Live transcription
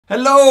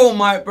Hello,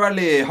 Mike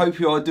Bradley here. Hope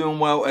you are doing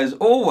well as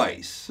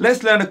always.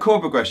 Let's learn a chord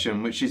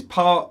progression which is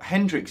part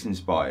Hendrix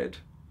inspired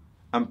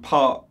and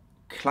part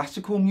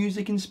classical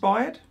music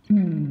inspired.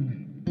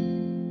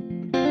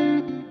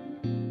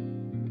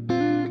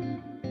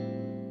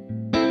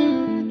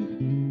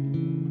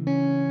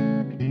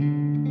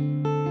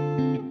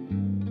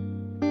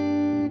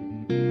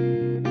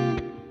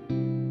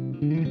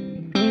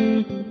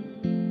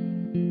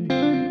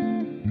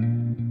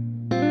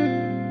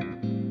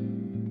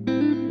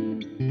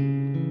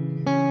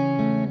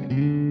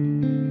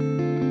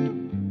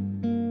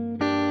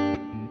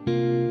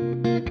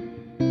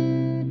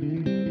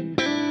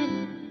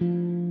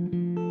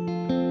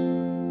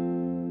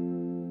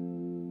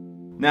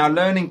 Now,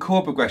 learning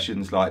chord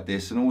progressions like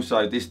this and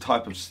also this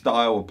type of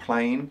style of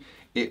playing,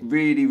 it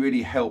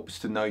really helps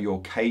to know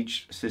your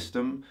cage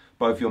system,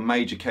 both your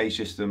major cage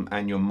system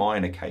and your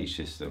minor cage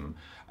system.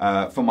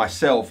 For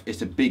myself,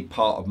 it's a big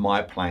part of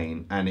my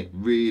playing and it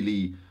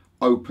really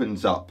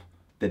opens up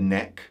the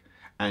neck,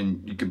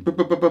 and you can,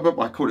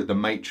 I call it the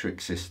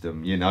matrix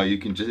system, you know, you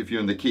can just, if you're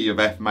in the key of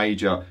F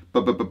major,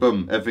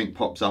 everything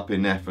pops up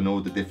in F and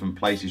all the different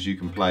places you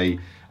can play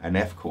an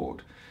F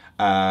chord,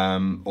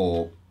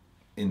 or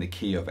in the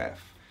key of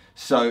F.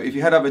 So if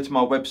you head over to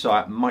my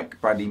website,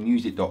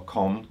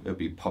 mikebradleymusic.com, it'll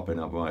be popping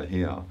up right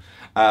here.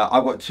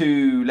 I've got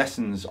 2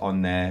 lessons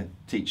on there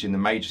teaching the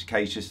major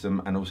cage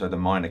system and also the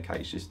minor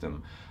cage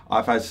system.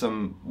 I've had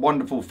some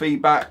wonderful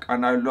feedback. I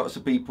know lots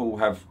of people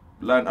have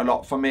learned a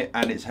lot from it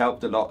and it's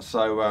helped a lot.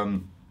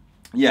 So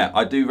yeah,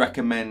 I do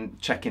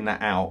recommend checking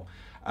that out,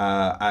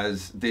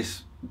 as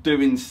this,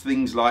 doing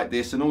things like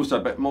this, and also,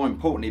 but more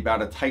importantly, be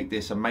able to take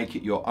this and make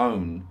it your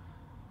own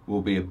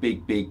will be a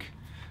big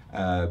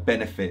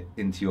benefit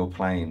into your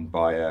playing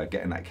by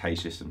getting that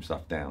cage system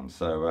stuff down.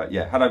 So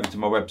yeah, head over to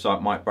my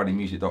website,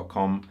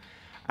 mikebradleymusic.com,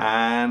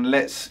 and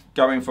let's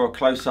go in for a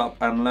close-up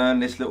and learn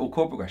this little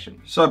chord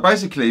progression. So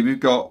basically we've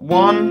got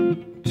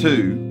 1,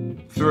 2,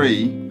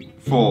 3,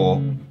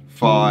 4,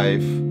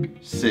 5,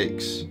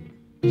 6,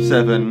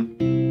 7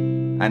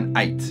 and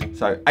 8.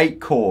 So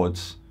 8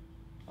 chords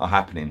are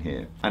happening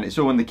here, and it's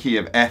all in the key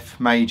of F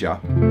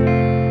major.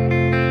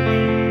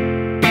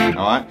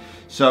 Alright,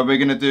 so we're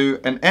going to do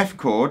an F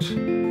chord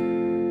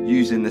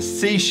using the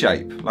C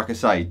shape. Like I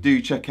say,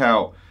 do check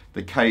out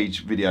the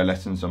cage video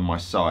lessons on my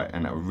site,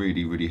 and that will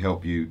really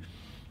help you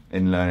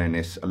in learning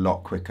this a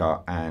lot quicker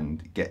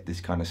and get this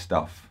kind of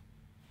stuff,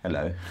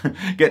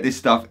 get this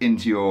stuff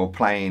into your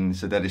playing,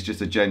 so that it's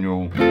just a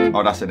general,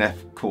 oh, that's an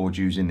F chord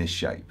using this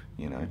shape,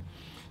 you know.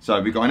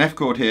 So we've got an F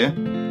chord here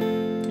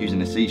using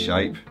the C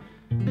shape.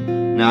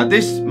 Now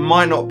this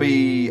might not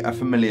be a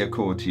familiar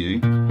chord to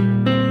you.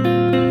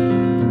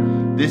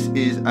 This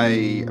is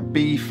a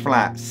B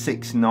flat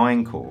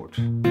 6/9 chord,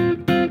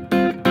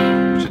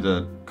 which is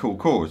a cool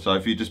chord. So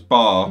if you just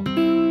bar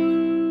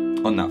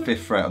on that 5th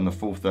fret on the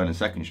 4th, 3rd and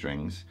 2nd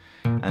strings,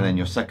 and then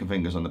your 2nd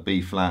finger's on the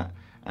B flat,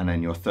 and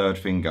then your 3rd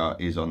finger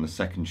is on the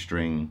 2nd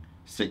string,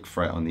 6th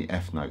fret on the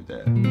F note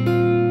there.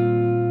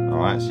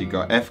 Alright, so you've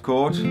got F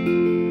chord,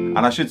 and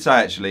I should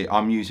say actually,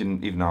 I'm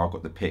using, even though I've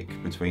got the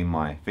pick between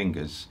my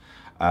fingers,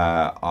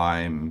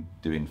 I'm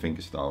doing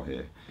fingerstyle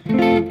here.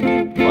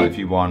 But if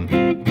you want,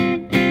 you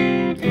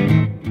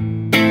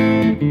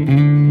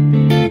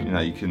know,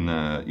 you can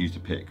use the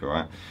pick,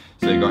 alright?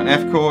 So you've got an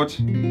F chord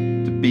to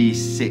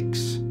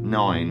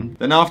B6/9.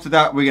 Then after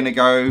that we're going to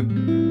go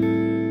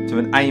to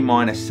an A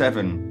minor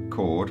 7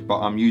 chord, but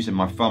I'm using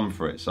my thumb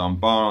for it. So I'm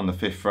barring on the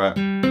 5th fret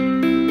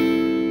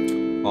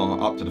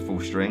up to the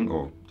 4th string,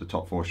 or the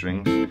top 4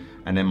 strings,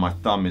 and then my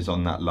thumb is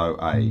on that low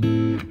A.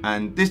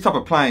 And this type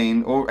of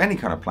playing, or any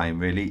kind of playing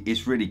really,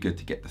 it's really good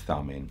to get the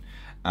thumb in.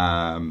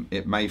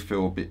 It may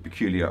feel a bit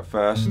peculiar at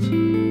first,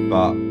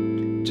 but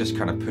just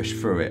kind of push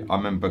through it. I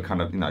remember kind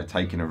of, you know,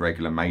 taking a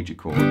regular major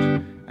chord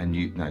and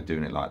you know,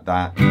 doing it like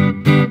that,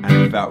 and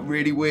it felt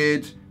really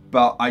weird,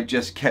 but I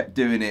just kept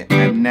doing it,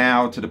 and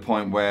now to the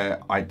point where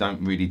I don't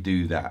really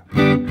do that.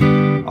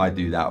 I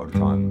do that all the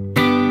time.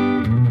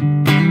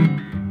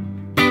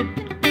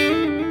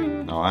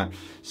 Alright,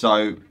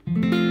 so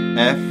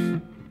F,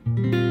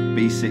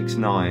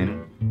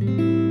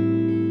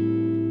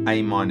 B6/9,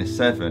 A minor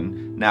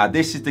 7. Now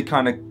this is the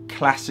kind of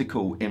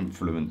classical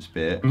influence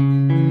bit.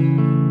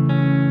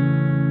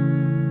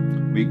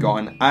 We got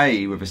an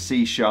A with a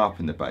C sharp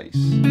in the bass,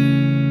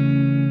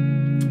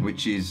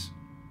 which is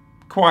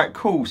quite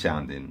cool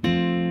sounding.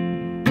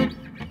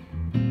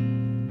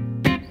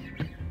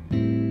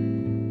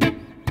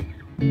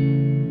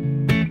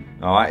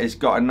 Alright, it's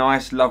got a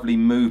nice lovely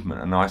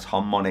movement, a nice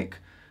harmonic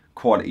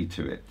quality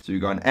to it. So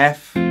we've got an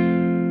F,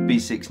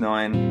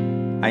 B6/9,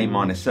 A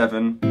minor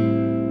 7,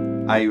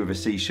 A with a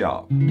C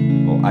sharp,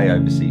 or A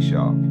over C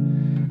sharp,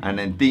 and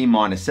then D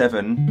minor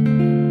 7,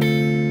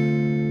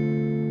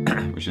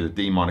 which is a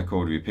D minor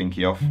chord with your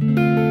pinky off,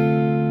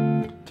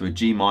 to a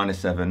G minor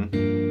 7,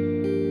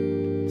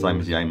 same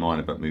as the A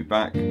minor but move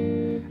back,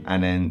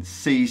 and then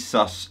C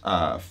sus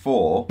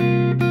 4,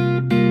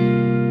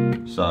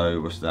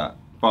 so what's that,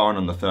 barring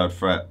on the 3rd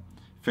fret,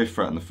 5th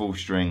fret on the 4th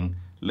string,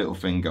 little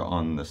finger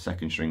on the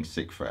 2nd string,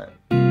 6th fret.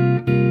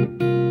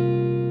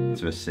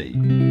 to a C.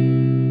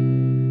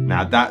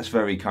 Now that's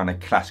very kind of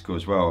classical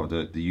as well,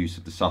 the use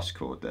of the sus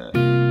chord there.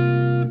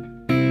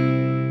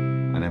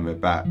 And then we're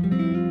back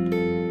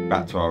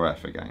to our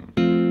F again.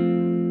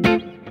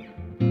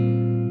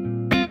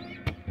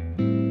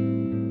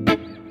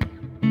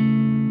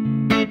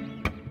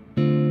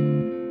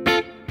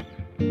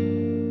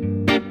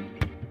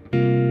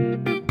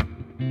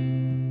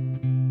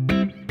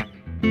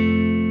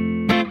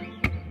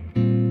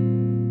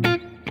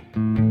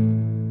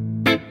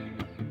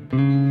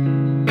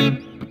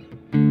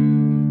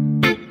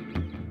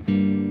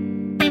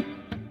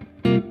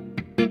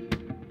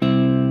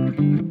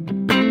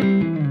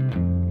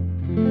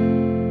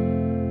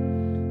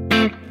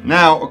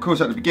 Now, of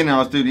course, at the beginning I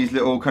was doing these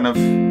little kind of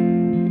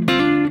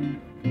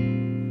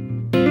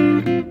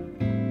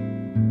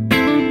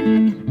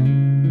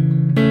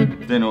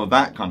doing all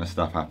that kind of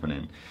stuff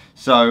happening.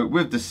 So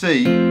with the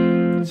C,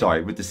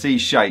 with the C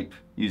shape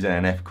using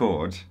an F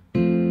chord,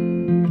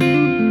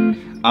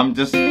 I'm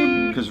just,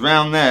 because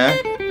round there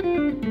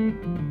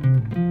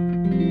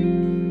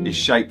is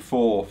shape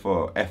 4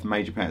 for F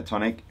major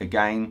pentatonic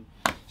again.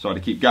 Sorry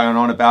to keep going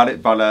on about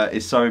it, but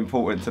it's so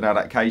important to know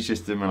that K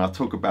system, and I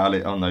talk about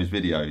it on those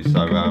videos. So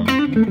I'm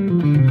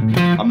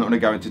not going to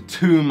go into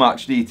too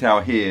much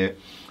detail here,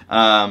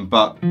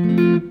 but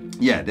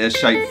yeah, there's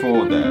shape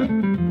 4 there.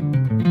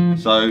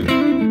 So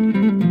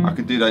I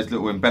can do those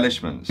little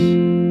embellishments. So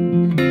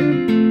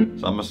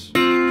I'm just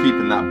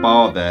keeping that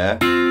bar there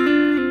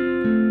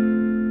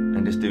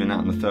and just doing that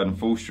on the 3rd and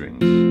 4th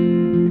strings.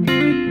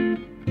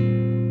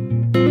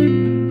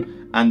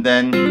 And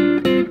then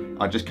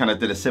I just kind of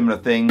did a similar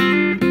thing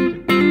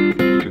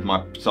with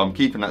my, so I'm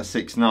keeping that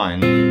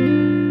 6/9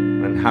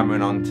 and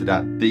hammering onto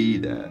that D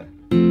there.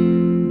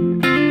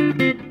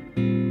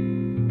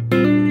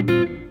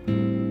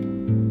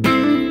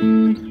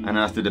 And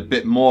I just did a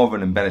bit more of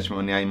an embellishment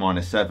on the A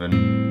minor 7,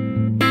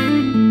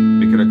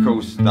 because of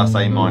course that's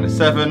A minor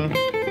 7.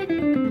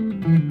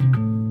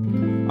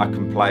 I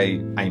can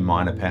play A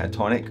minor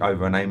pentatonic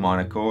over an A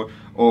minor chord,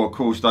 or of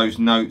course those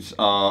notes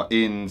are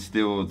in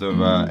still the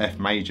F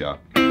major.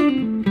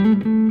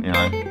 You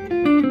know,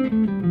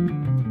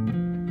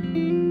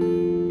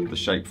 the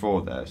shape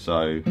 4 there,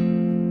 so let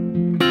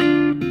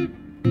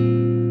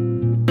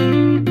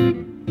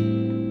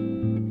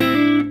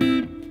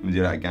me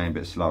do that again a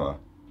bit slower.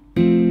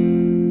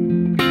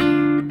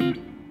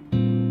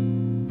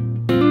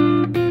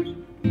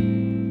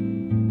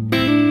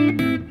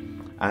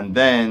 And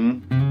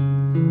then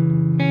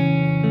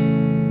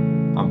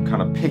I'm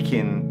kind of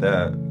picking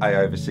the A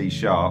over C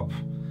sharp,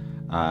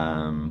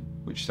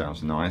 which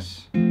sounds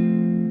nice.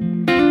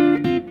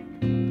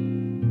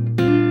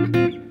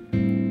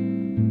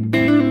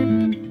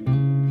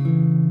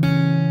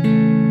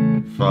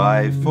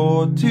 5,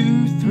 4,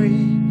 2,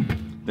 3.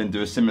 Then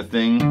do a similar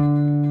thing.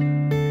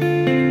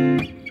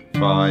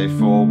 5,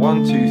 4,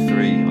 1, 2,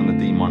 3 on the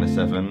D minor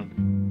 7.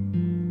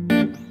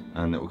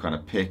 And it will kind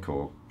of pick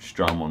or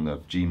strum on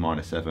the G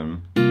minor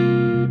 7.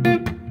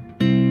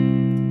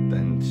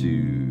 Then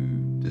to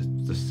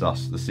the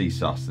sus, the C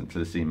sus, into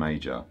the C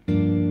major.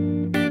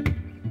 Then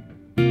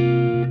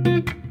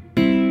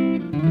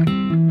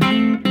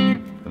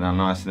a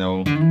nice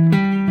little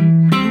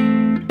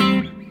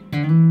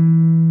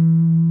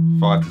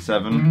 5 to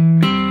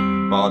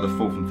 7, bar the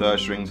 4th and 3rd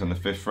strings on the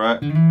 5th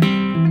fret,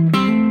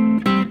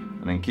 and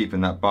then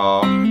keeping that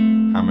bar,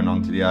 hammering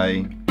onto the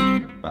A,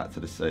 back to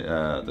the C,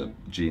 the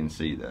G and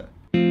C there.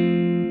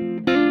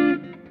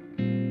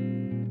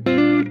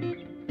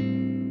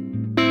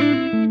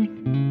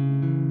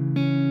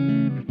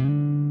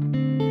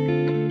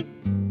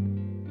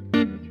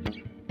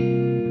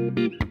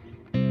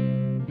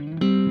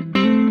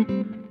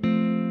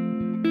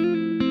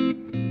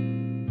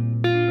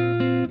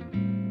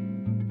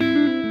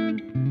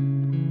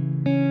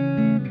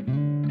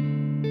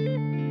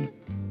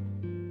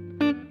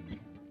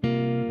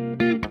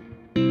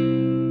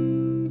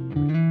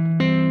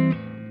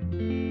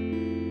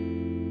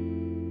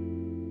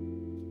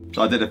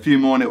 So I did a few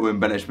more little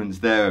embellishments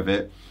there of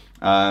it.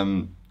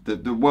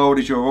 The world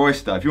is your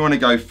oyster. If you want to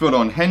go full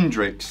on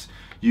Hendrix,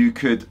 you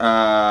could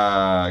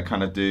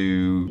kind of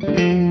do...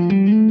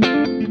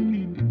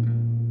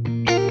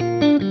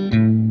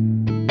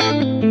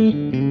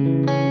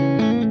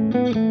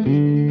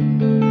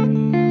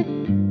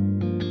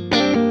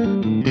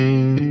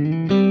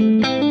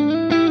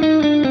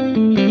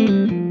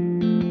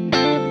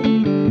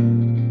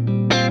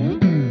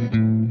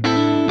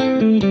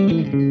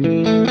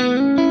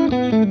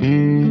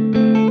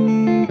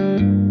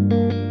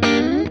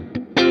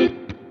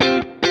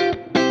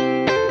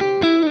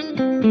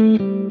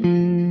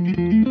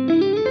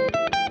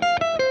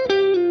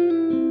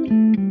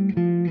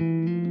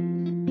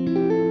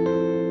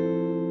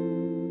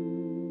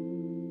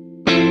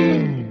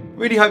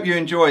 Really hope you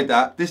enjoyed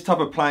that. This type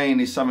of playing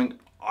is something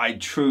I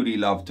truly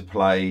love to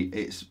play.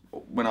 It's,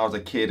 when I was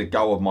a kid, a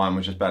goal of mine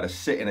was just about to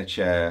sit in a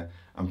chair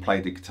and play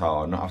the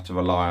guitar, not have to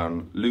rely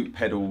on loop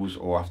pedals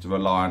or have to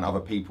rely on other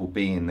people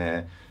being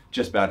there,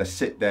 just be able to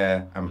sit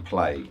there and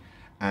play.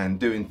 and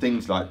doing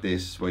things like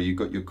this where you've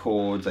got your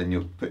chords and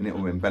you're putting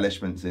little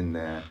embellishments in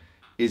there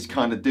is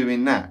kind of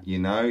doing that, you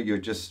know.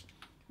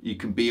 You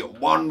can be at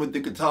one with the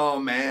guitar,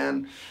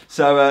 man.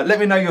 So let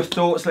me know your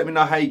thoughts, let me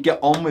know how you get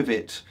on with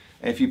it.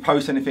 If you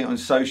post anything on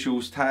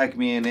socials, tag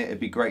me in it, it'd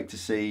be great to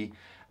see.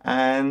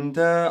 And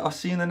I'll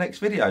see you in the next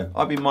video.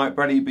 I've been Mike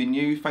Bradley, you've been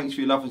new. Thanks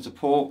for your love and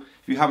support.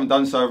 If you haven't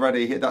done so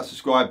already, hit that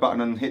subscribe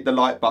button and hit the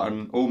like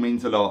button, all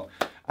means a lot.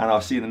 And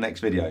I'll see you in the next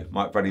video.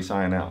 Mike Bradley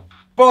signing out.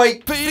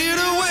 Bye!